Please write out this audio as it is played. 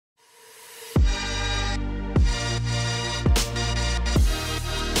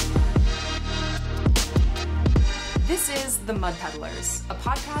The Mud Peddlers, a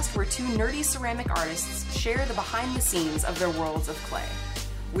podcast where two nerdy ceramic artists share the behind the scenes of their worlds of clay.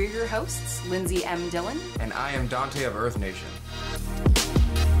 We're your hosts, Lindsey M Dillon. And I am Donte of Earth Nation.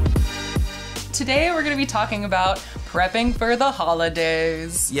 Today we're going to be talking about prepping for the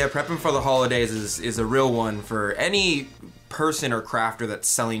holidays. Yeah, prepping for the holidays is a real one for any person or crafter that's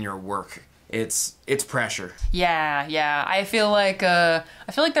selling your work. It's pressure. Yeah. I feel like there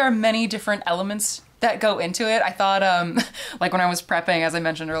are many different elements that go into it. I thought, like when I was prepping, as I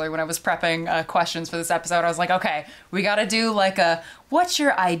mentioned earlier, when I was prepping questions for this episode, I was like, okay, we got to do like what's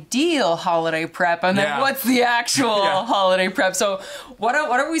your ideal holiday prep? And then what's the actual holiday prep? So why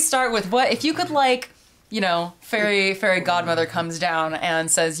don't we start with if you could fairy godmother comes down and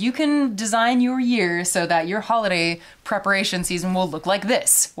says, you can design your year so that your holiday preparation season will look like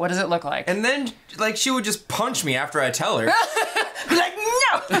this. What does it look like? And then, she would just punch me after I tell her. Like,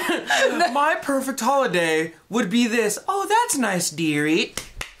 no! My perfect holiday would be this. Oh, that's nice, dearie.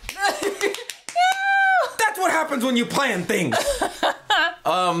 That's what happens when you plan things.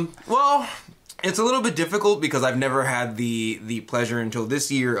 Well, it's a little bit difficult because I've never had the pleasure until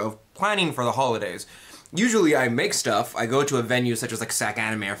this year of planning for the holidays. Usually I make stuff, I go to a venue such as Sac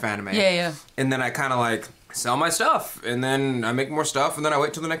Anime or Fanime. Yeah. And then I kind of sell my stuff, and then I make more stuff, and then I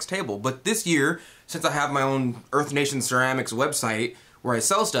wait till the next table. But this year, since I have my own Earth Nation Ceramics website where I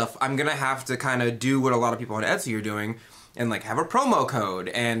sell stuff, I'm gonna have to kind of do what a lot of people on Etsy are doing and have a promo code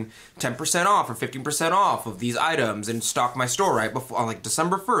and 10% off or 15% off of these items and stock my store right before, on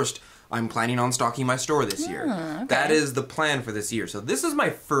December 1st. I'm planning on stocking my store this year. Okay. That is the plan for this year. So this is my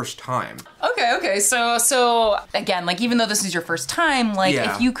first time. Okay. So again, even though this is your first time,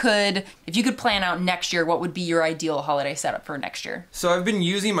 if you could plan out next year, what would be your ideal holiday setup for next year? So I've been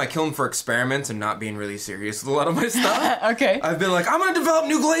using my kiln for experiments and not being really serious with a lot of my stuff. Okay. I've been I'm gonna develop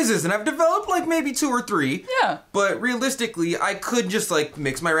new glazes, and I've developed maybe 2 or 3. Yeah. But realistically, I could just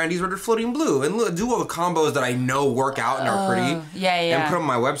mix my Randy's Red Floating Blue and do all the combos that I know work out and are pretty. Yeah. And put them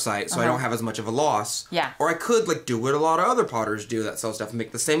on my website so I don't have as much of a loss. Yeah. Or I could do what a lot of other potters do that sell stuff and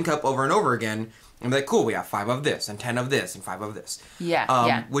make the same cup over and over again. And be cool, we have 5 of this, and 10 of this, and 5 of this.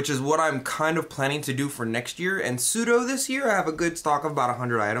 Yeah. Which is what I'm kind of planning to do for next year. And pseudo this year, I have a good stock of about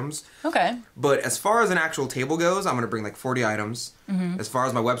 100 items. Okay. But as far as an actual table goes, I'm going to bring 40 items. Mm-hmm. As far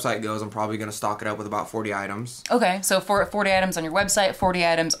as my website goes, I'm probably going to stock it up with about 40 items. Okay, so 40 items on your website, 40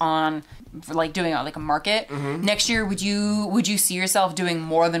 items on doing a market. Mm-hmm. Next year, would you see yourself doing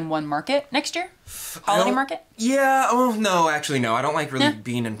more than one market next year? Holiday market? Yeah. Oh no, actually no. I don't really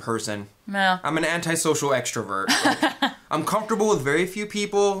being in person. No. I'm an antisocial extrovert. I'm comfortable with very few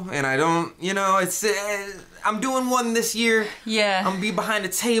people, and I don't. It's. I'm doing one this year. Yeah. I'm gonna be behind a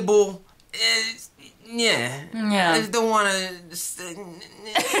table. Yeah. I just don't want to.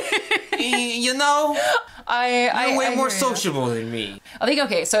 You're way more sociable than me. I think,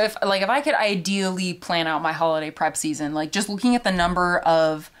 okay, so if I could ideally plan out my holiday prep season, just looking at the number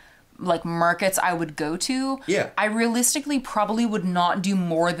of markets I would go to, I realistically probably would not do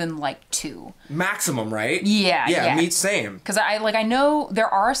more than 2 maximum, right? Yeah. Me same. Because I know there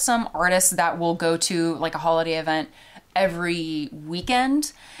are some artists that will go to a holiday event every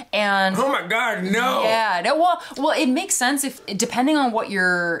weekend, and oh my god, no. Yeah, no, well it makes sense if depending on what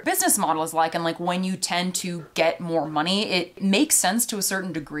your business model is like and when you tend to get more money, it makes sense to a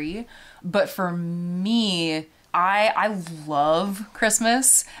certain degree. But for me, I love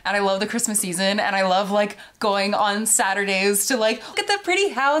Christmas, and I love the Christmas season, and I love going on Saturdays to look at the pretty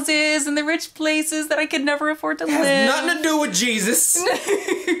houses and the rich places that I could never afford to live. Has nothing to do with Jesus.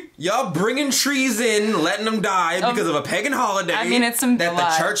 Y'all bringing trees in, letting them die because of a pagan holiday. I mean, it's some that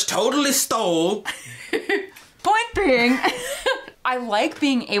blood. The church totally stole. Point being, I like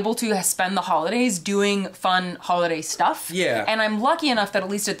being able to spend the holidays doing fun holiday stuff. Yeah. And I'm lucky enough that at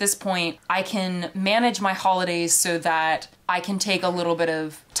least at this point, I can manage my holidays so that I can take a little bit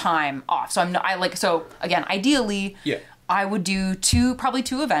of time off. So so again, ideally, I would do probably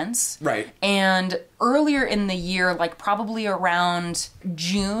two events. Right. And earlier in the year, probably around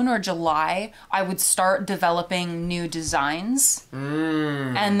June or July, I would start developing new designs.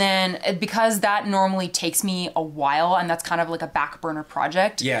 And then because that normally takes me a while, and that's kind of a back burner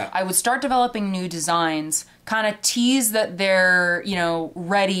project, I would start developing new designs, kind of tease that they're,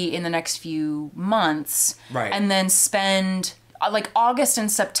 ready in the next few months. Right. And then spend August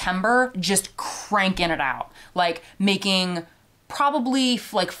and September just cranking it out, making probably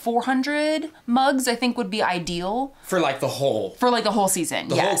like 400 mugs, I think would be ideal. For like the whole season,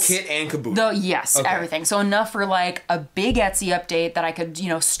 the yes. whole kit and caboodle. Yes, okay. Everything. So enough for like a big Etsy update that I could,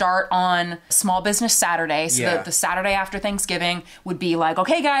 start on Small Business Saturday. So that the Saturday after Thanksgiving would be like,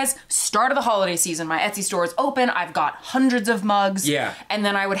 okay guys, start of the holiday season. My Etsy store is open. I've got hundreds of mugs. Yeah. And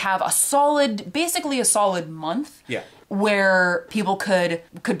then I would have basically a solid month. Yeah. Where people could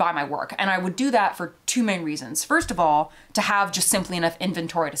buy my work. And I would do that for two main reasons. First of all, to have just simply enough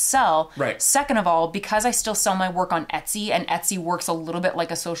inventory to sell. Right. Second of all, because I still sell my work on Etsy, and Etsy works a little bit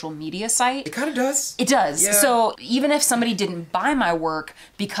like a social media site. It kind of does. It does. Yeah. So even if somebody didn't buy my work,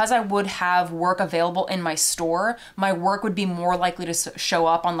 because I would have work available in my store, my work would be more likely to show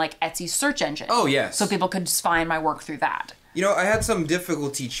up on like Etsy's search engine. Oh, yes. So people could just find my work through that. I had some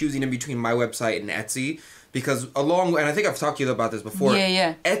difficulty choosing in between my website and Etsy. Because and I think I've talked to you about this before.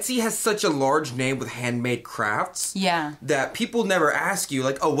 Yeah. Etsy has such a large name with handmade crafts. Yeah. That people never ask you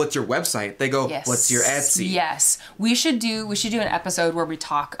like, oh, what's your website? They go, yes. What's your Etsy? Yes. We should do an episode where we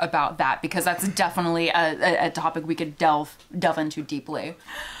talk about that, because that's definitely a topic we could delve into deeply.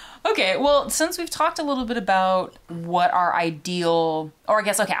 Okay, well, since we've talked a little bit about what our ideal, or I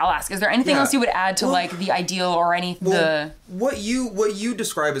guess, okay, I'll ask, is there anything else you would add to like the ideal or what you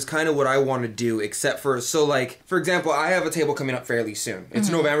describe is kind of what I want to do, except for, so like, for example, I have a table coming up fairly soon. It's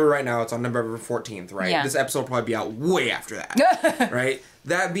November right now. It's on November 14th, right? Yeah. This episode will probably be out way after that, right?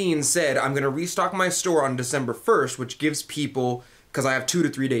 That being said, I'm going to restock my store on December 1st, which gives people, because I have 2 to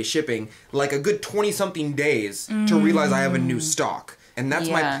 3 day shipping, like a good 20-something days to realize I have a new stock. And that's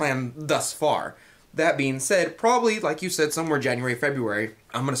my plan thus far. That being said, probably, like you said, somewhere January, February,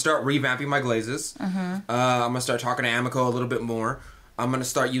 I'm going to start revamping my glazes. I'm going to start talking to Amico a little bit more. I'm going to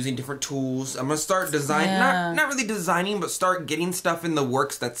start using different tools. I'm going to start designing, not really designing, but start getting stuff in the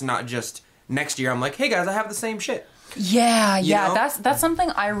works that's not just next year. I'm like, hey guys, I have the same shit. Yeah. That's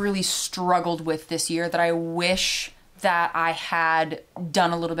something I really struggled with this year that I wish that I had done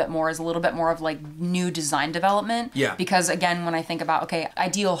a little bit more of like new design development. Yeah. Because again, when I think about, okay,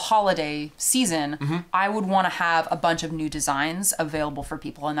 ideal holiday season, I would want to have a bunch of new designs available for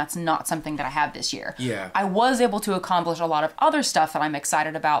people, and that's not something that I have this year. Yeah. I was able to accomplish a lot of other stuff that I'm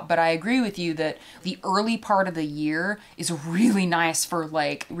excited about, but I agree with you that the early part of the year is really nice for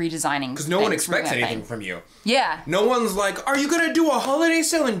like redesigning. Because no one expects anything from you. Yeah. No one's like, are you going to do a holiday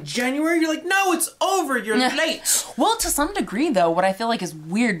sale in January? You're like, no, it's over. You're late. Well, to some degree, though, what I feel like is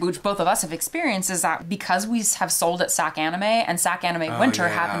weird, which both of us have experienced, is that because we have sold at SAC Anime, and SAC Anime Winter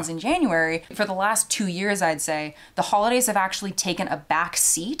happens in January, for the last 2 years, I'd say, the holidays have actually taken a back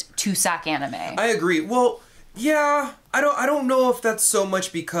seat to SAC Anime. I agree. Well, yeah, I don't know if that's so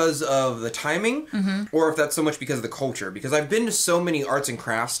much because of the timing or if that's so much because of the culture. Because I've been to so many arts and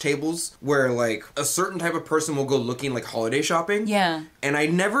crafts tables where like a certain type of person will go looking like holiday shopping. Yeah. And I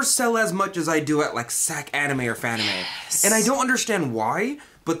never sell as much as I do at like SAC Anime or Fanime. Yes. And I don't understand why.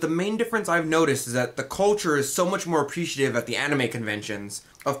 But the main difference I've noticed is that the culture is so much more appreciative at the anime conventions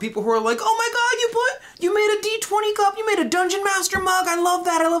of people who are like, oh my god, you made a D20 cup, you made a Dungeon Master mug, I love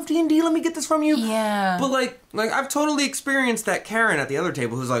that, I love D&D, let me get this from you. Yeah. But like I've totally experienced that Karen at the other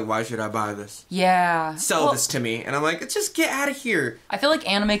table who's like, why should I buy this? Yeah. Sell this to me. And I'm like, just get out of here. I feel like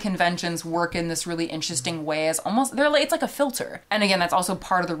anime conventions work in this really interesting way as almost, it's like a filter. And again, that's also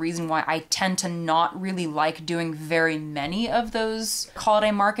part of the reason why I tend to not really like doing very many of those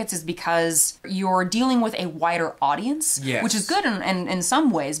holiday markets, is because you're dealing with a wider audience, which is good in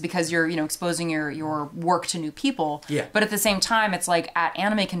some ways because you're, exposing your work to new people. Yeah. But at the same time, it's like at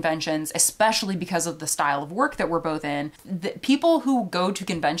anime conventions, especially because of the style of work that we're both in, the people who go to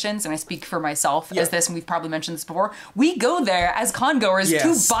conventions, and I speak for myself as this, and we've probably mentioned this before, we go there as congoers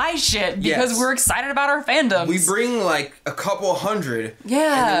to buy shit because we're excited about our fandoms. We bring like a couple hundred. Yeah.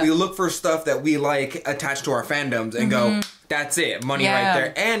 And then we look for stuff that we like attached to our fandoms and go, that's it, money right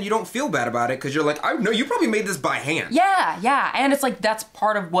there. And you don't feel bad about it because you're like, I know you probably made this by hand. Yeah. And it's like, that's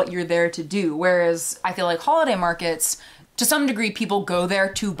part of what you're there to do. Whereas I feel like holiday markets, to some degree, people go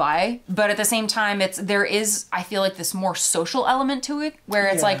there to buy, but at the same time, there is, I feel like, this more social element to it, where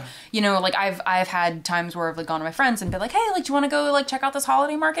it's like, like I've had times where I've like gone to my friends and been like, hey, like, do you want to go like check out this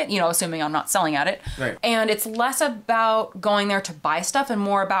holiday market? Assuming I'm not selling at it. Right. And it's less about going there to buy stuff and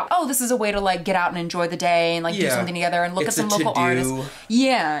more about, oh, this is a way to like get out and enjoy the day and like do something together and look at some local artists.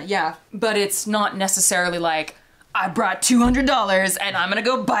 Yeah. But it's not necessarily like, I brought $200 and I'm gonna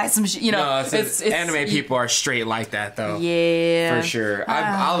go buy some shit. No, it's anime people are straight like that though. Yeah, for sure.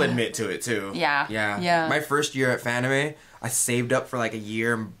 I'll admit to it too. Yeah. My first year at Fanime, I saved up for like a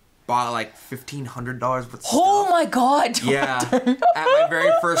year and bought like $1,500 worth of stuff. Oh my god! Yeah, at my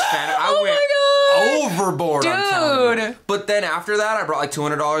very first Fanime, overboard, I'm telling you. Dude. But then after that, I brought like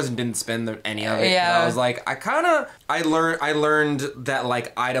 $200 and didn't spend any of it. Yeah. I was like, I learned that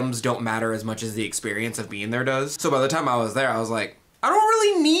like items don't matter as much as the experience of being there does. So by the time I was there, I was like, I don't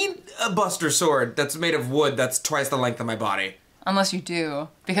really need a Buster sword that's made of wood that's twice the length of my body. Unless you do.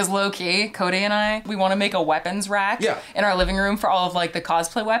 Because low-key, Cody and I, we want to make a weapons rack in our living room for all of like the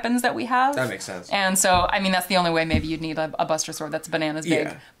cosplay weapons that we have. That makes sense. And so, I mean, that's the only way maybe you'd need a Buster sword that's bananas big.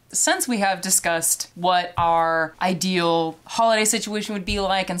 Yeah. Since we have discussed what our ideal holiday situation would be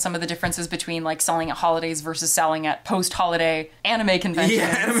like and some of the differences between like selling at holidays versus selling at post-holiday anime conventions. Yeah,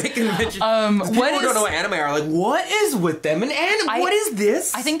 anime conventions. People don't know what anime are. Like, what is with them and anime? What is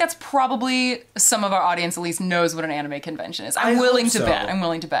this? I think that's probably some of our audience at least knows what an anime convention is. I'm willing to bet. I'm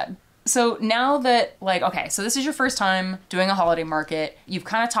willing to bet. So now that, like, okay, so this is your first time doing a holiday market. You've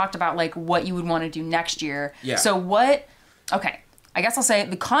kind of talked about like what you would want to do next year. Yeah. So okay. I guess I'll say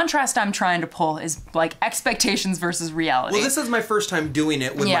the contrast I'm trying to pull is like expectations versus reality. Well, this is my first time doing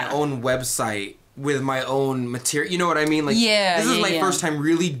it with my own website, with my own material. You know what I mean? Like, this is my first time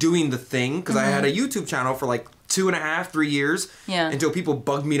really doing the thing, because I had a YouTube channel for like 2.5, 3 years until people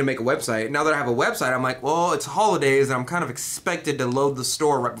bugged me to make a website. Now that I have a website, I'm like, well, it's holidays and I'm kind of expected to load the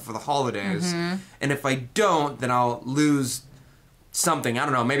store right before the holidays. And if I don't, then I'll lose something. I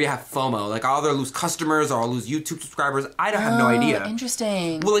don't know. Maybe I have FOMO. Like, I'll either lose customers or I'll lose YouTube subscribers. I have no idea.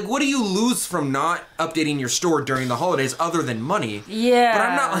 Interesting. Well, like, what do you lose from not updating your store during the holidays other than money? Yeah. But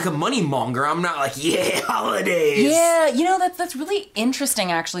I'm not like a money monger. I'm not like, yeah, holidays. Yeah, you know, that's really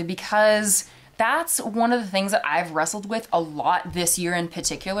interesting, actually, because that's one of the things that I've wrestled with a lot this year in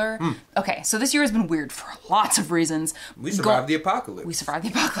particular. Okay, so this year has been weird for lots of reasons. We survived the apocalypse. We survived the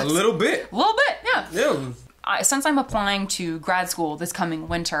apocalypse. A little bit. Yeah. Yeah. Since I'm applying to grad school this coming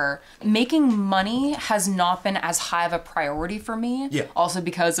winter, making money has not been as high of a priority for me. Yeah. Also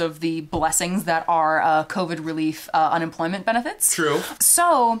because of the blessings that are COVID relief unemployment benefits. True.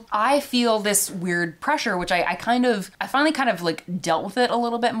 So I feel this weird pressure, which I finally kind of like dealt with it a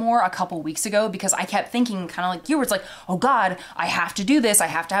little bit more a couple weeks ago, because I kept thinking kind of like you were, it's like, oh God, I have to do this. I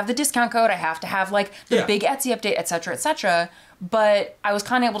have to have the discount code. I have to have like the big Etsy update, et cetera, et cetera. But I was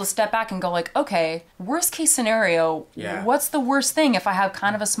kind of able to step back and go like, okay, worst case scenario, what's the worst thing if I have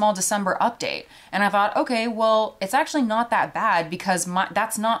kind of a small December update? And I thought, okay, well, it's actually not that bad, because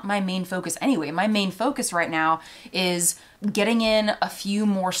that's not my main focus anyway. My main focus right now is getting in a few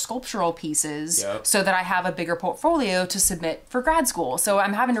more sculptural pieces so that I have a bigger portfolio to submit for grad school. So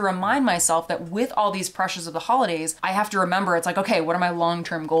I'm having to remind myself that with all these pressures of the holidays, I have to remember, it's like, okay, what are my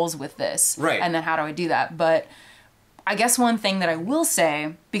long-term goals with this? Right. And then how do I do that? But I guess one thing that I will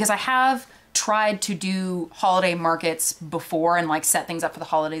say, because I have tried to do holiday markets before and like set things up for the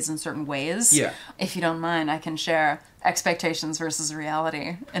holidays in certain ways. Yeah. If you don't mind, I can share expectations versus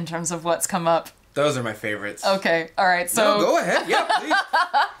reality in terms of what's come up. Those are my favorites. Okay. All right. So no, go ahead. Yeah, please.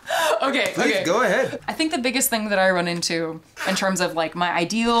 Okay. Go ahead. I think the biggest thing that I run into in terms of like my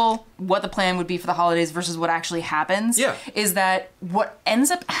ideal, what the plan would be for the holidays versus what actually happens, is that what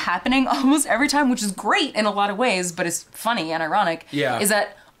ends up happening almost every time, which is great in a lot of ways, but it's funny and ironic, is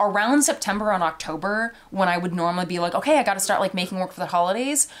that around September and October, when I would normally be like, okay, I got to start like making work for the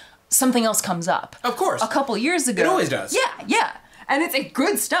holidays, something else comes up. Of course. A couple years ago. It always does. Yeah. And it's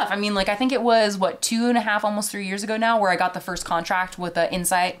good stuff. I mean, like, I think it was, 2.5, almost 3 years ago now, where I got the first contract with the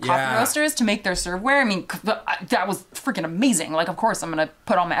Insight Coffee Roasters to make their serveware. I mean, that was freaking amazing. Like, of course, I'm going to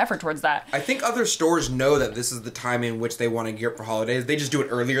put all my effort towards that. I think other stores know that this is the time in which they want to gear up for holidays. They just do it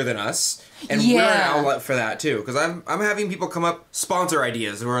earlier than us. And we're an outlet for that, too. Because I'm having people come up, sponsor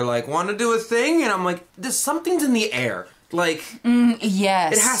ideas, who are like, want to do a thing? And I'm like, something's in the air. Like,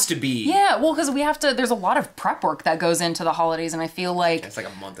 yes. It has to be. Yeah, well, because there's a lot of prep work that goes into the holidays, and I feel like... It's like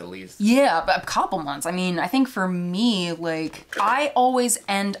a month at least. Yeah, but a couple months. I mean, I think for me, like, I always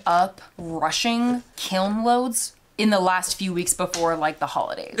end up rushing kiln loads in the last few weeks before, like, the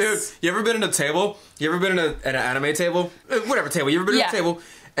holidays. Dude, you ever been in a table? You ever been in an anime table? Whatever table. You ever been in a table?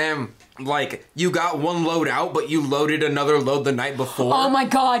 And, like, you got one load out, but you loaded another load the night before. Oh my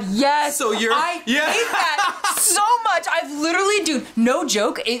God, yes! So I hate that so much. I've literally, dude, no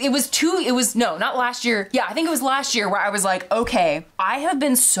joke. Not last year. Yeah, I think it was last year where I was like, okay, I have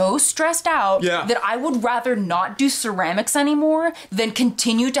been so stressed out that I would rather not do ceramics anymore than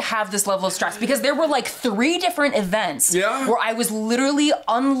continue to have this level of stress. Because there were like 3 different events where I was literally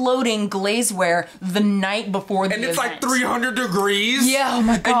unloading glazeware the night before the event. And it's like 300 degrees. Yeah, oh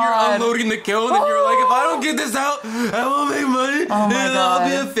my God. And you're unloading the kiln, and you're like, if I don't get this out, I won't make money. Oh my God. I'll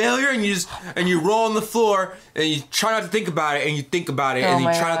be a failure. And you roll on the floor, and you try not to think about it, and you think about it, and you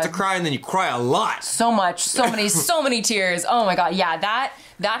try not to cry, and then you cry a lot. So much, so many tears. Oh my God, yeah,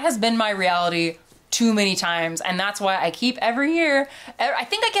 That has been my reality too many times, and that's why I keep every year. I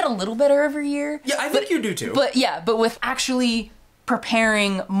think I get a little better every year. Yeah, I think you do too. But with actually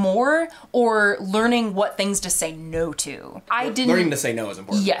preparing more or learning what things to say no to. Learning to say no is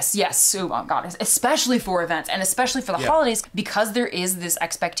important. Yes. Oh my God. Especially for events and especially for the holidays, because there is this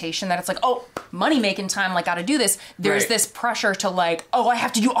expectation that it's like, oh, money making time, like gotta do this. There's this pressure to like, oh, I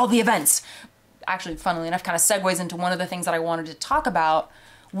have to do all the events. Actually, funnily enough, kind of segues into one of the things that I wanted to talk about,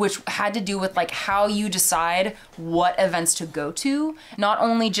 which had to do with like how you decide what events to go to, not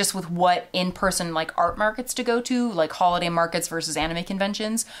only just with what in-person like art markets to go to, like holiday markets versus anime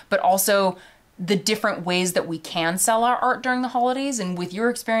conventions, but also the different ways that we can sell our art during the holidays. And with your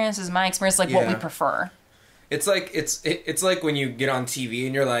experiences, my experience, like what we prefer. It's like it's like when you get on TV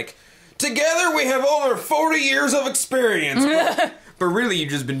and you're like, together we have over 40 years of experience. But really, you've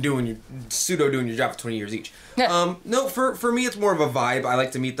just been doing your job for 20 years each. Yeah. No, for me, it's more of a vibe. I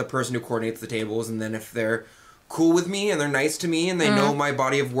like to meet the person who coordinates the tables, and then if they're cool with me and they're nice to me and they know my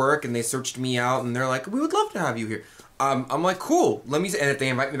body of work and they searched me out and they're like, we would love to have you here. I'm like, cool. And if they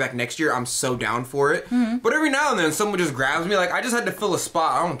invite me back next year, I'm so down for it. But every now and then, someone just grabs me. Like, I just had to fill a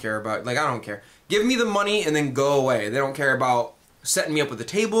spot. I don't care about. Like, I don't care. Give me the money and then go away. They don't care about setting me up with a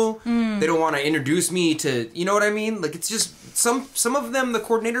table. They don't want to introduce me to, you know what I mean? Like, it's just some of them, the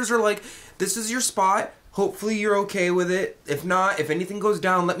coordinators are like, this is your spot. Hopefully you're okay with it. If not, if anything goes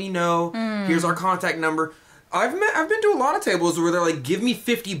down, let me know. Here's our contact number. I've been to a lot of tables where they're like, give me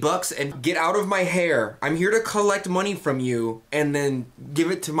 $50 and get out of my hair. I'm here to collect money from you and then give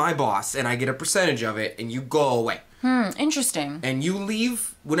it to my boss and I get a percentage of it and you go away. Interesting. And you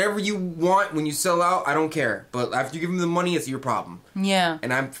leave whenever you want. When you sell out, I don't care. But after you give them the money, it's your problem. Yeah.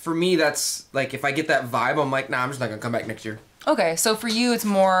 And for me, that's like, if I get that vibe, I'm like, nah, I'm just not gonna come back next year. Okay, so for you, it's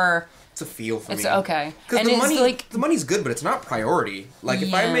more. It's a feel for me. It's okay. Because the money's good, but it's not priority. Like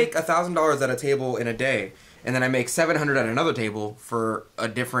if I make $1,000 at a table in a day, and then I make $700 at another table for a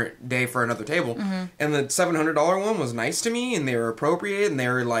different day for another table, and the $700 one was nice to me, and they were appropriate, and they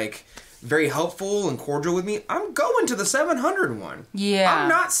were like very helpful and cordial with me, I'm going to the 700 one. Yeah. I'm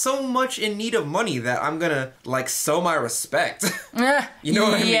not so much in need of money that I'm gonna like sow my respect. You know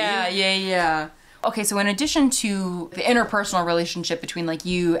what I mean? Yeah. Okay, so in addition to the interpersonal relationship between like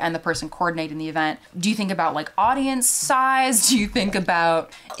you and the person coordinating the event, do you think about like audience size? Do you think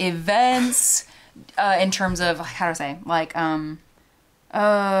about events in terms of, how do I say, like,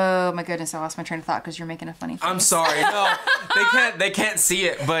 oh my goodness, I lost my train of thought because you're making a funny face. I'm sorry. No, they can't see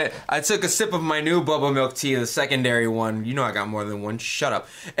it, but I took a sip of my new boba milk tea, the secondary one. You know I got more than one. Shut up.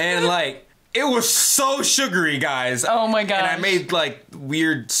 And like, it was so sugary, guys. Oh my gosh. And I made like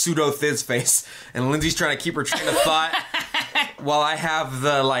weird pseudo-thiz face. And Lindsay's trying to keep her train of thought while I have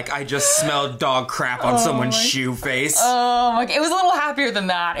the like, I just smelled dog crap on someone's shoe face. Oh my God. It was a little happier than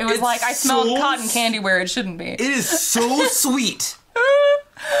that. It was like, I smelled cotton candy where it shouldn't be. It is so sweet.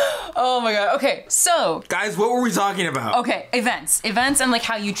 Oh my God. Okay, so guys, what were we talking about? Okay, events and like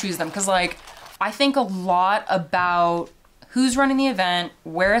how you choose them, because like I think a lot about who's running the event,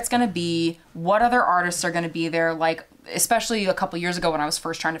 where it's gonna be, what other artists are gonna be there. Like especially a couple years ago when I was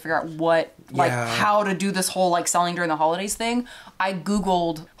first trying to figure out how to do this whole like selling during the holidays thing, I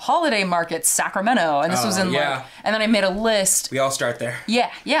Googled holiday markets Sacramento, and this was in like, and then I made a list. We all start there. Yeah.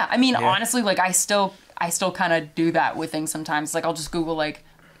 I mean, honestly, like I still kind of do that with things sometimes. Like I'll just Google like,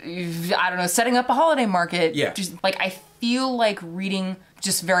 I don't know, setting up a holiday market. Yeah. Just like I feel like reading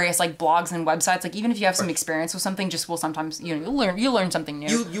just various like blogs and websites. Like even if you have some experience with something, just will sometimes you learn something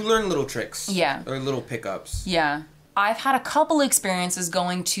new. You learn little tricks. Yeah. Or little pickups. Yeah. I've had a couple experiences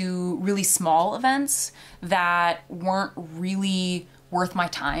going to really small events that weren't really worth my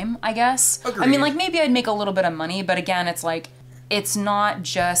time, I guess. Agreed. I mean, like maybe I'd make a little bit of money, but again, it's like, it's not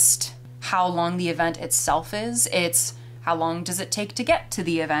just how long the event itself is, it's how long does it take to get to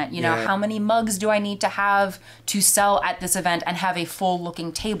the event? You know, how many mugs do I need to have to sell at this event and have a full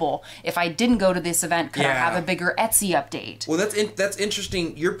looking table? If I didn't go to this event, could I have a bigger Etsy update? Well, that's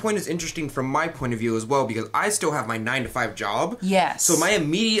interesting. Your point is interesting from my point of view as well, because I still have my 9-to-5 job. Yes. So my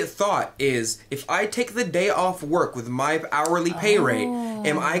immediate thought is, if I take the day off work with my hourly pay rate,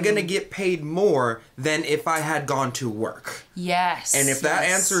 am I going to get paid more than if I had gone to work? Yes. And if that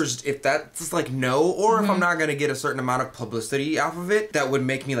answers, if that's like no, or if I'm not going to get a certain amount of publicity off of it that would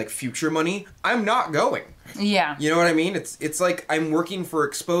make me like future money, I'm not going. Yeah. You know what I mean? It's like I'm working for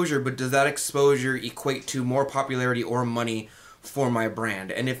exposure, but does that exposure equate to more popularity or money for my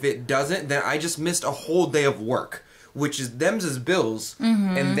brand? And if it doesn't, then I just missed a whole day of work, which is them's is bills,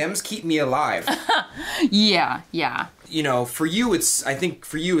 and them's keep me alive. Yeah. You know, for you, I think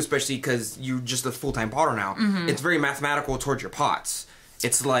for you, especially because you're just a full-time potter now, it's very mathematical towards your pots.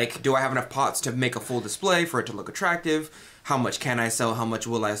 It's like, do I have enough pots to make a full display for it to look attractive? How much can I sell? How much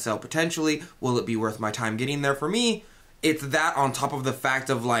will I sell potentially? Will it be worth my time getting there? For me, it's that on top of the fact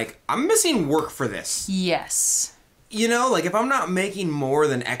of like, I'm missing work for this. Yes. You know, like if I'm not making more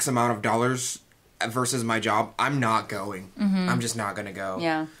than X amount of dollars versus my job, I'm not going. I'm just not going to go.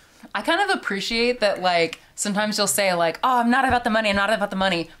 Yeah. I kind of appreciate that, like, sometimes you'll say, like, oh, I'm not about the money, I'm not about the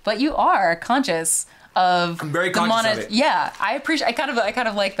money. But you are conscious of I'm very conscious of it. Yeah, I appreciate, I kind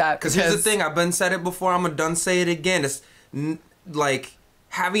of like that. Because here's the thing, I've been said it before, I'm done say it again. It's like,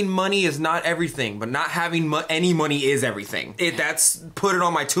 having money is not everything, but not having any money is everything. That's, put it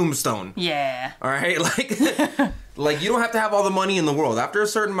on my tombstone. Yeah. All right? Like, like, you don't have to have all the money in the world. After a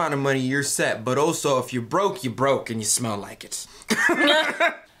certain amount of money, you're set. But also, if you're broke, and you smell like it.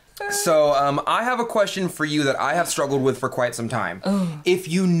 So, I have a question for you that I have struggled with for quite some time. Ooh. If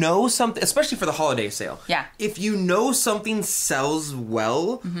you know something, especially for the holiday sale. Yeah. If you know something sells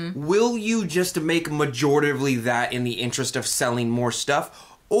well, will you just make majoritively that in the interest of selling more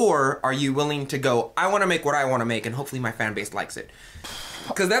stuff? Or are you willing to go, I want to make what I want to make and hopefully my fan base likes it?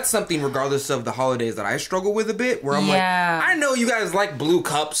 Because that's something, regardless of the holidays, that I struggle with a bit, where I'm like, I know you guys like blue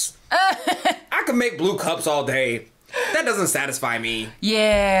cups. I can make blue cups all day. That doesn't satisfy me.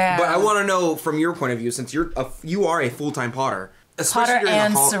 Yeah. But I want to know from your point of view, since you are a full-time potter. Potter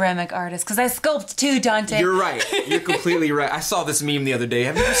and ceramic artist, because I sculpt too, Donte. You're right. You're completely right. I saw this meme the other day.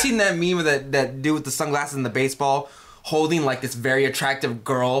 Have you ever seen that meme of that dude with the sunglasses and the baseball holding like this very attractive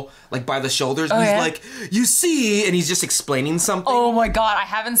girl like by the shoulders? And he's like, you see, and he's just explaining something. Oh my god, I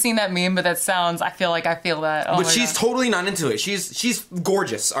haven't seen that meme, but that sounds, I feel like I feel that. Oh, but she's totally not into it. She's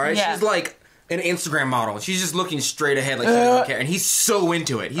gorgeous, all right? Yeah. She's like an Instagram model. She's just looking straight ahead like she doesn't care. And he's so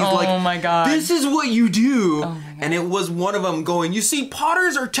into it. He's like, oh my god, this is what you do. Oh my god. And it was one of them going, you see,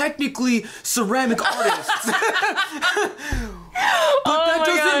 potters are technically ceramic artists. But that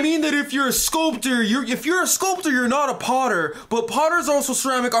doesn't mean that if you're a sculptor, you're not a potter. But potters are also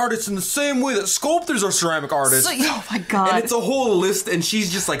ceramic artists in the same way that sculptors are ceramic artists. Oh my god. And it's a whole list, and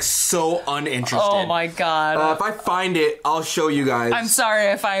she's just like so uninterested. Oh my god. If I find it, I'll show you guys. I'm sorry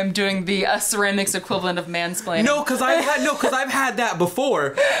if I am doing the ceramics equivalent of mansplaining. No, because I've had that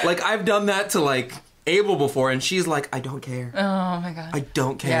before. Like I've done that to like Abel before, and she's like, I don't care. Oh my god. I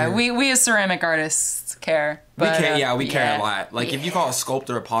don't care. Yeah, we as ceramic artists care. But, we care a lot. Like if you call a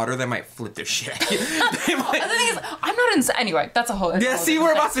sculptor a potter, they might flip their shit. They might... The thing is, I'm not in. Anyway, that's a whole. Yeah, see,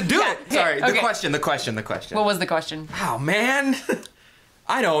 we're about to do it. Okay, Sorry, okay. the question. What was the question? Oh man,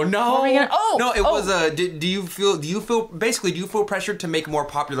 I don't know. What were we gonna... No, it was do you feel pressured to make more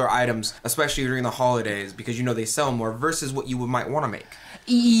popular items, especially during the holidays, because you know they sell more versus what you might want to make?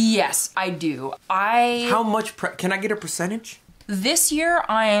 Yes, I do. How much can I get a percentage? This year,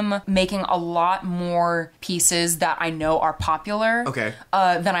 I'm making a lot more pieces that I know are popular than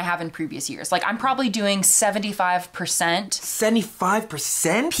I have in previous years. Like, I'm probably doing 75%.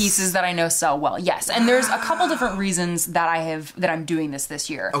 75%? Pieces that I know sell well, yes. And there's a couple different reasons that I'm doing this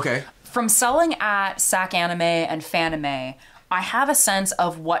year. Okay. From selling at Sac Anime and Fanime, I have a sense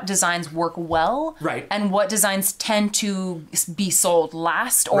of what designs work well, right, and what designs tend to be sold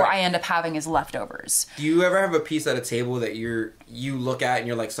last, or I end up having as leftovers. Do you ever have a piece at a table that you look at and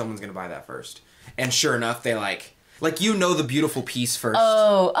you're like, someone's gonna buy that first, and sure enough, they like you know the beautiful piece first?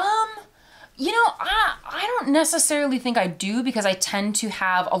 You know, I don't necessarily think I do, because I tend to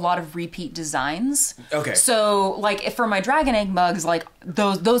have a lot of repeat designs. Okay. So, like, if for my Dragon Egg mugs, like,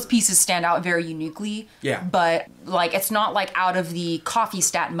 those pieces stand out very uniquely. Yeah. But, like, it's not like out of the coffee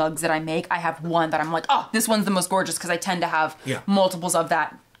stat mugs that I make, I have one that I'm like, oh, this one's the most gorgeous, because I tend to have multiples of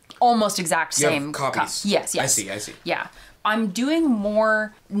that almost exact same copies. Yes. I see. Yeah. I'm doing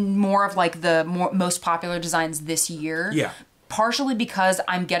more of, like, the most popular designs this year. Yeah. Partially because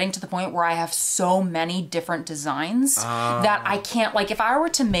I'm getting to the point where I have so many different designs that I can't, like, if I were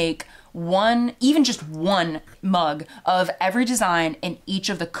to make even just one mug of every design in each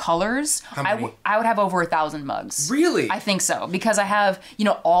of the colors, I would have over 1,000 mugs. Really? I think so, because I have, you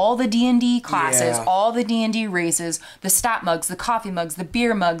know, all the D&D classes, all the D&D races, the stat mugs, the coffee mugs, the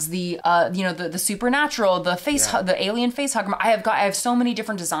beer mugs, the you know, the supernatural, the the alien face hugger. I have so many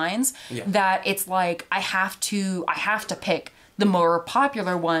different designs that it's like I have to pick the more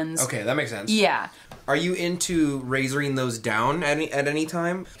popular ones. Okay, that makes sense. Yeah. Are you into razoring those down at any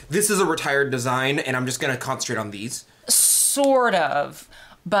time? This is a retired design, and I'm just going to concentrate on these. Sort of.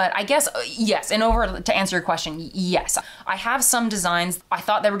 But I guess, yes, and to answer your question, yes. I have some designs, I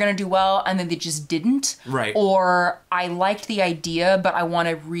thought they were going to do well, and then they just didn't. Right. Or I liked the idea, but I want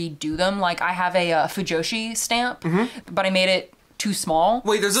to redo them. Like, I have a Fujoshi stamp, but I made it too small.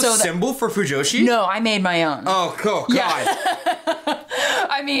 Wait, there's a symbol for Fujoshi? No, I made my own. Oh, cool. God. Yeah.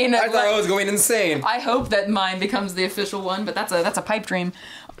 I mean, I thought I was going insane. I hope that mine becomes the official one, but that's a pipe dream.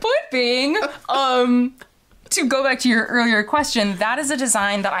 Point being, to go back to your earlier question, that is a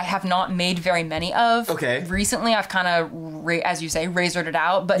design that I have not made very many of. Okay. Recently, I've kind of, as you say, razored it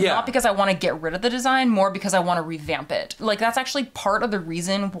out, but not because I want to get rid of the design, more because I want to revamp it. Like, that's actually part of the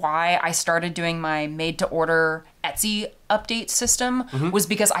reason why I started doing my made-to-order Etsy update system, was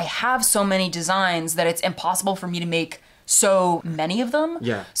because I have so many designs that it's impossible for me to make so many of them.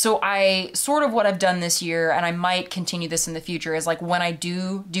 Yeah. So what I've done this year, and I might continue this in the future, is like when I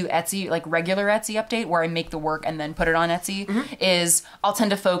do Etsy, like regular Etsy update where I make the work and then put it on Etsy, is I'll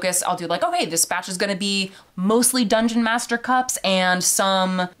tend to focus, I'll do like, okay, this batch is going to be mostly Dungeon Master cups and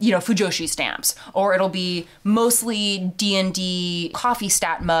some, Fujoshi stamps, or it'll be mostly D&D coffee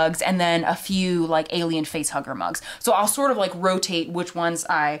stat mugs and then a few like alien face hugger mugs. So I'll sort of like rotate which ones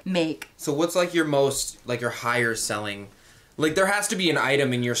I make. So what's like your higher selling? Like, there has to be an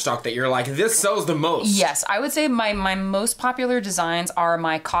item in your stock that you're like, this sells the most. Yes, I would say my most popular designs are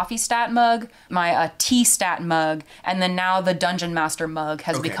my coffee stat mug, my tea stat mug, and then now the Dungeon Master mug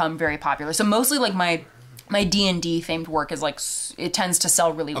has become very popular. So mostly like my D&D themed work is like, it tends to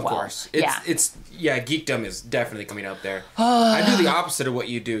sell really well. Of course. Geekdom is definitely coming out there. I do the opposite of what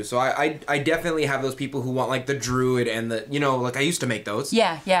you do. So I definitely have those people who want like the druid and the, like I used to make those.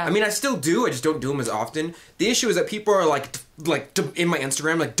 Yeah. I mean, I still do. I just don't do them as often. The issue is that people are like in my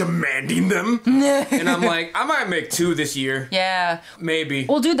Instagram, like demanding them. And I'm like, I might make 2 this year. Yeah. Maybe.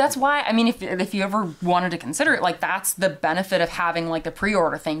 Well, dude, that's why, I mean, if you ever wanted to consider it, like that's the benefit of having like the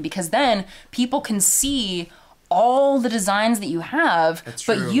pre-order thing, because then people can see all the designs that you have,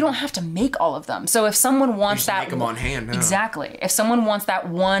 but you don't have to make all of them. So if someone wants that, make them on hand. Huh? Exactly. If someone wants that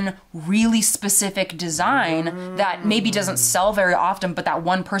one really specific design that maybe doesn't sell very often, but that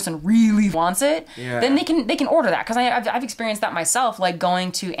one person really wants it, then they can order that. Because I've experienced that myself, like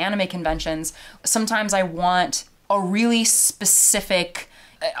going to anime conventions. Sometimes I want a really specific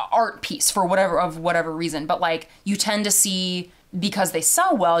art piece for whatever reason, but like you tend to see, because they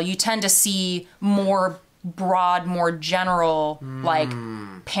sell well, you tend to see more broad, more general like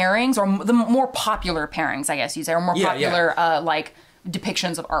pairings, or the more popular pairings, I guess you'd say, or more popular like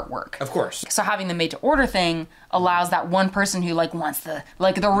depictions of artwork. Of course. So having the made to order thing allows that one person who like wants the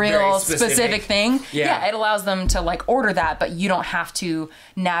real specific thing. Yeah, it allows them to like order that, but you don't have to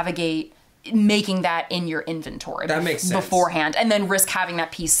navigate making that in your inventory. That makes sense. Beforehand, and then risk having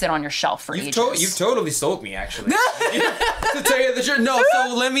that piece sit on your shelf for ages. You've totally sold me, actually. To tell you the truth. No,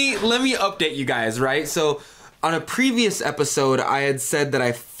 so let me update you guys, right? So on a previous episode, I had said that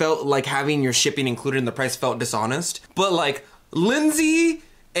I felt like having your shipping included in the price felt dishonest. But like Lindsey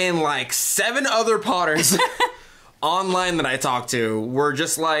and like 7 other potters online that I talked to were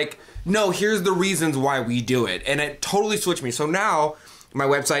just like, no, here's the reasons why we do it. And it totally switched me. So now my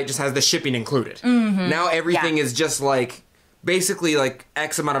website just has the shipping included. Now everything is just like basically like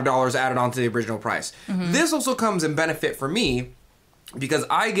X amount of dollars added onto the original price. This also comes in benefit for me because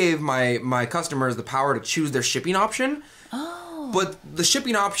I gave my customers the power to choose their shipping option. But the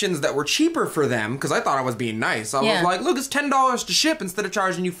shipping options that were cheaper for them, because I thought I was being nice, I was like, look, it's $10 to ship instead of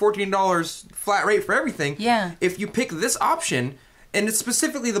charging you $14 flat rate for everything. Yeah. If you pick this option, and it's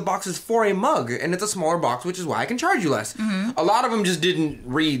specifically the box is for a mug, and it's a smaller box, which is why I can charge you less. A lot of them just didn't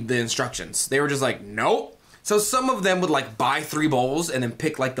read the instructions. They were just like, nope. So some of them would like buy 3 bowls and then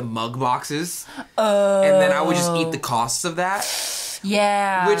pick like the mug boxes. And then I would just eat the costs of that.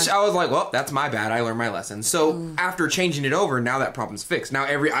 Yeah. Which I was like, well, that's my bad. I learned my lesson. So after changing it over, now that problem's fixed. Now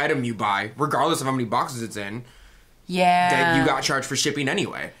every item you buy, regardless of how many boxes it's in, that you got charged for shipping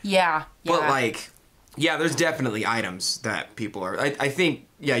anyway. Yeah. But like, yeah, there's definitely items that people are... I think,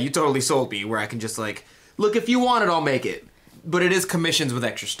 you totally sold me, where I can just like, look, if you want it, I'll make it. But it is commissions with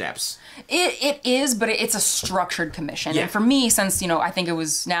extra steps. It is, but it's a structured commission. Yeah. And for me, since, I think it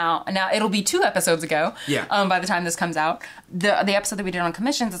was now it'll be 2 episodes ago. Yeah. By the time this comes out. The episode that we did on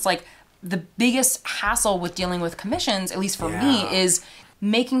commissions, it's like the biggest hassle with dealing with commissions, at least for me, is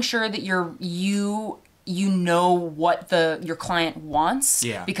making sure that you know what your client wants,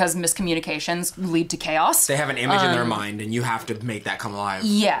 because miscommunications lead to chaos. They have an image in their mind, and you have to make that come alive.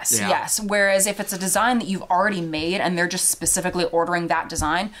 Yes. Whereas if it's a design that you've already made and they're just specifically ordering that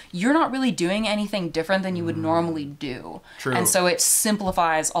design, you're not really doing anything different than you would normally do. True. And so it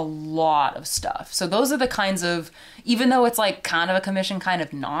simplifies a lot of stuff. So those are the kinds of, even though it's like kind of a commission, kind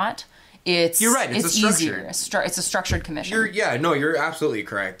of not, you're right. It's easier. It's a structured commission. You're absolutely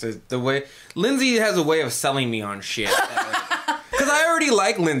correct. The way Lindsey has a way of selling me on shit. Because I already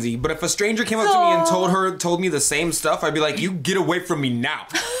like Lindsey, but if a stranger came up to me and told me the same stuff, I'd be like, you get away from me now.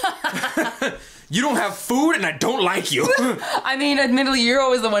 You don't have food and I don't like you. I mean, admittedly, you're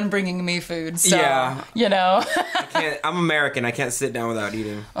always the one bringing me food, so, you know. I'm American. I can't sit down without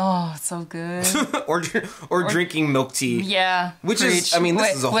eating. Oh, it's so good. or drinking milk tea. Yeah. Which is, I mean,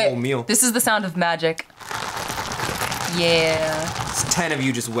 this is a whole meal. This is the sound of magic. Yeah. It's 10 of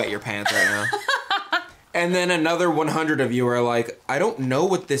you just wet your pants right now. And then another 100 of you are like, I don't know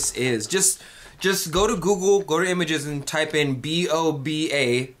what this is. Just go to Google, go to images, and type in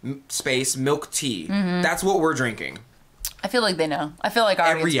BOBA space milk tea. Mm-hmm. That's what we're drinking. I feel like they know. I feel like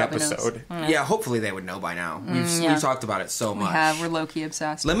our every audience episode. Knows. Yeah, hopefully they would know by now. We've talked about it so much. We have. We're low-key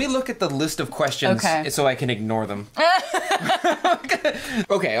obsessed. Let me look at the list of questions so I can ignore them.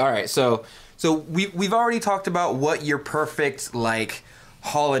 Okay, all right. So we've already talked about what your perfect like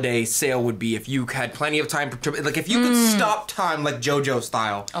holiday sale would be if you had plenty of time, like if you could stop time like JoJo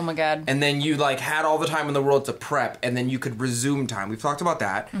style. Oh my god. And then you like had all the time in the world to prep, and then you could resume time. We've talked about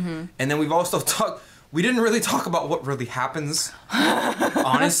that. Mm-hmm. And then we've also we didn't really talk about what really happens,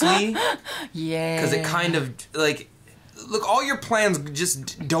 honestly. Yeah. Because it kind of like, look, all your plans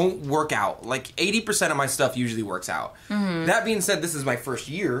just don't work out. Like 80% of my stuff usually works out. Mm-hmm. That being said, this is my first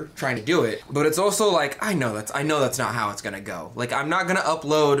year trying to do it, but it's also like I know that's not how it's gonna go. Like I'm not gonna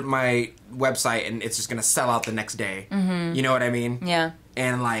upload my website and it's just gonna sell out the next day. Mm-hmm. You know what I mean? Yeah.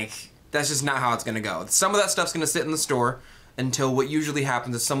 And like that's just not how it's gonna go. Some of that stuff's gonna sit in the store until what usually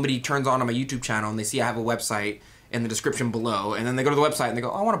happens is somebody turns on my YouTube channel and they see I have a website in the description below, and then they go to the website and they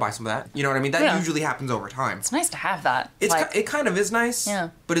go, oh, I want to buy some of that. You know what I mean? That usually happens over time. It's nice to have that. It kind of is nice,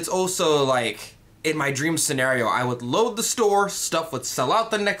 but it's also like, in my dream scenario, I would load the store, stuff would sell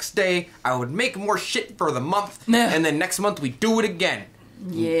out the next day, I would make more shit for the month, and then next month we do it again.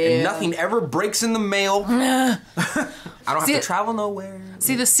 Yeah. And nothing ever breaks in the mail. I don't have to travel nowhere.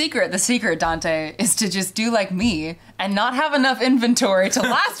 See, the secret, Dante, is to just do like me and not have enough inventory to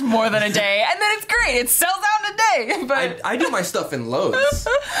last more than a day, and then it's great. It sells out in a day. But I do my stuff in loads.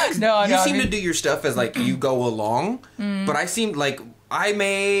 You seem to do your stuff as like you go along, but I seem like I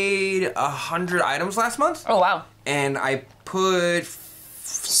made 100 items last month. Oh, wow. And I put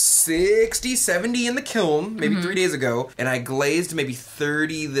 60, 70 in the kiln maybe 3 days ago, and I glazed maybe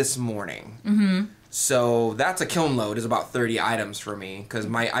 30 this morning. Mm-hmm. So that's a kiln load is about 30 items for me because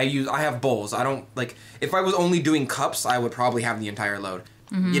I have bowls. I don't like if I was only doing cups, I would probably have the entire load.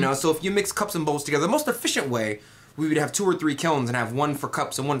 Mm-hmm. You know, so if you mix cups and bowls together, the most efficient way we would have 2 or 3 kilns and have one for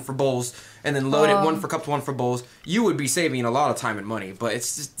cups and one for bowls, and then load it one for cups, one for bowls. You would be saving a lot of time and money, but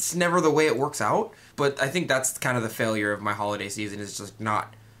it's never the way it works out. But I think that's kind of the failure of my holiday season is just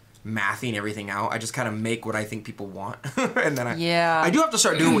not mathing everything out. I just kind of make what I think people want. And then I do have to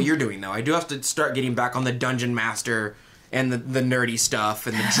start doing what you're doing though. I do have to start getting back on the dungeon master and the nerdy stuff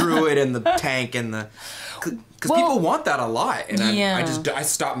and the druid and the tank and the because people want that a lot, and I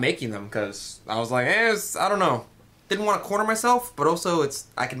stopped making them because I was like, I don't know, didn't want to corner myself, but also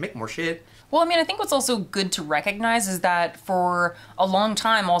I can make more shit. Well, I mean, I think what's also good to recognize is that for a long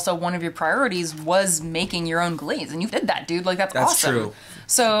time, also one of your priorities was making your own glaze, and you did that, dude. Like, that's awesome. That's true.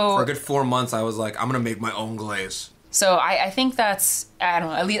 So for a good 4 months, I was like, I'm gonna make my own glaze. So I think that's, I don't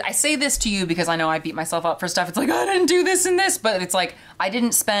know, at least I say this to you because I know I beat myself up for stuff. It's like, I didn't do this and this, but it's like, I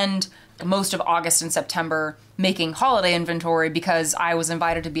didn't spend most of August and September making holiday inventory because I was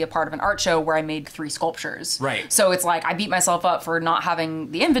invited to be a part of an art show where I made 3 sculptures. Right. So it's like, I beat myself up for not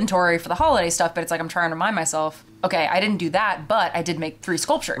having the inventory for the holiday stuff, but it's like, I'm trying to remind myself, okay, I didn't do that, but I did make 3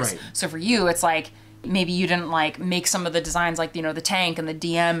 sculptures. Right. So for you, it's like, maybe you didn't like make some of the designs like, you know, the tank and the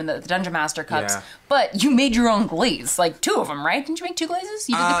DM and the Dungeon Master cups, but you made your own glaze, like 2 of them, right? Didn't you make 2 glazes?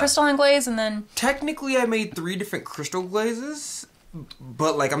 You did the crystalline glaze and then... Technically I made 3 different crystal glazes,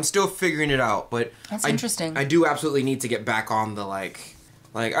 but like I'm still figuring it out, but... That's interesting. I do absolutely need to get back on the like,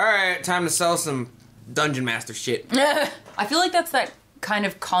 all right, time to sell some Dungeon Master shit. I feel like that's that kind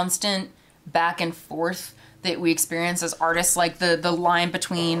of constant back and forth that we experience as artists, like the line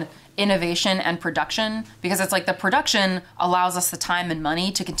between innovation and production, because it's like the production allows us the time and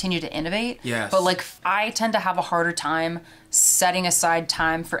money to continue to innovate. Yes. But like I tend to have a harder time setting aside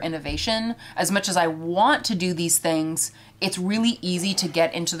time for innovation. As much as I want to do these things, it's really easy to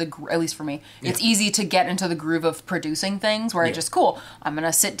get into the, at least for me, it's easy to get into the groove of producing things where I just, I'm going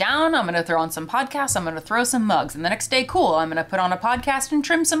to sit down, I'm going to throw on some podcasts, I'm going to throw some mugs. And the next day, I'm going to put on a podcast and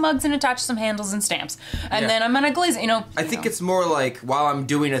trim some mugs and attach some handles and stamps. And then I'm going to glaze it, I think it's more like while I'm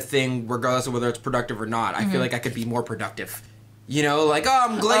doing a thing, regardless of whether it's productive or not, I feel like I could be more productive You know, like, oh,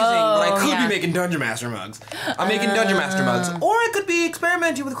 I'm glazing, but I could be making Dungeon Master mugs. I'm making Dungeon Master mugs. Or I could be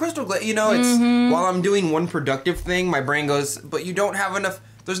experimenting with crystal glaze. You know, it's while I'm doing one productive thing, my brain goes, but you don't have enough,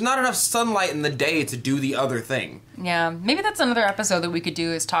 there's not enough sunlight in the day to do the other thing. Yeah, maybe that's another episode that we could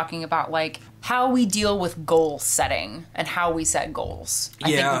do, is talking about, like, how we deal with goal setting and how we set goals.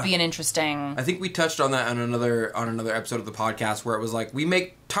 I think would be an interesting... I think we touched on that on another episode of the podcast, where it was like, we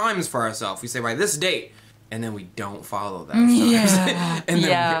make times for ourselves. We say, by this date... And then we don't follow that. and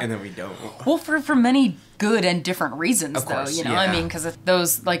then we don't. Well, for many good and different reasons, of course, though. You know, I mean, because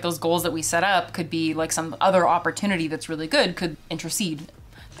those goals that we set up could be like some other opportunity that's really good could intercede.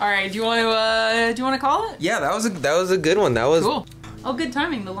 All right, do you want to call it? Yeah, that was a good one. That was cool. Oh, good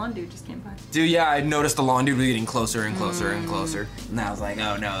timing. The lawn dude just came by. Dude, yeah, I noticed the lawn dude was getting closer and closer and closer. And I was like,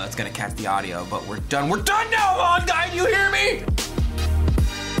 oh no, that's gonna catch the audio. But we're done. We're done now, lawn guy. You hear me?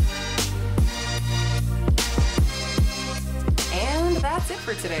 And that's it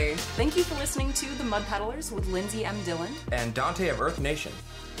for today. Thank you for listening to The Mud Peddlers with Lindsey M Dillon and Donte of Earth Nation.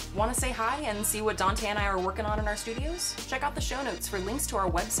 Want to say hi and see what Donte and I are working on in our studios? Check out the show notes for links to our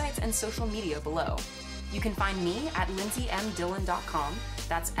websites and social media below. You can find me at lindseymdillon.com.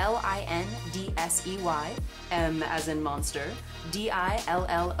 That's LINDSEY, M as in monster,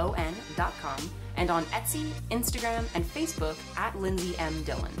 DILLON.com. And on Etsy, Instagram, and Facebook at Lindsey M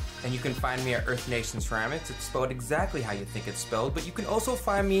Dillon. And you can find me at Earth Nation Ceramics. It's spelled exactly how you think it's spelled, but you can also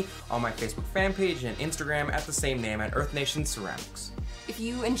find me on my Facebook fan page and Instagram at the same name, at Earth Nation Ceramics. If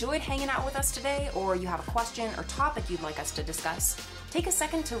you enjoyed hanging out with us today, or you have a question or topic you'd like us to discuss, take a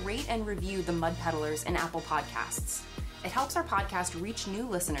second to rate and review The Mud Peddlers in Apple Podcasts. It helps our podcast reach new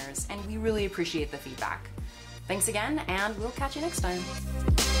listeners, and we really appreciate the feedback. Thanks again, and we'll catch you next time.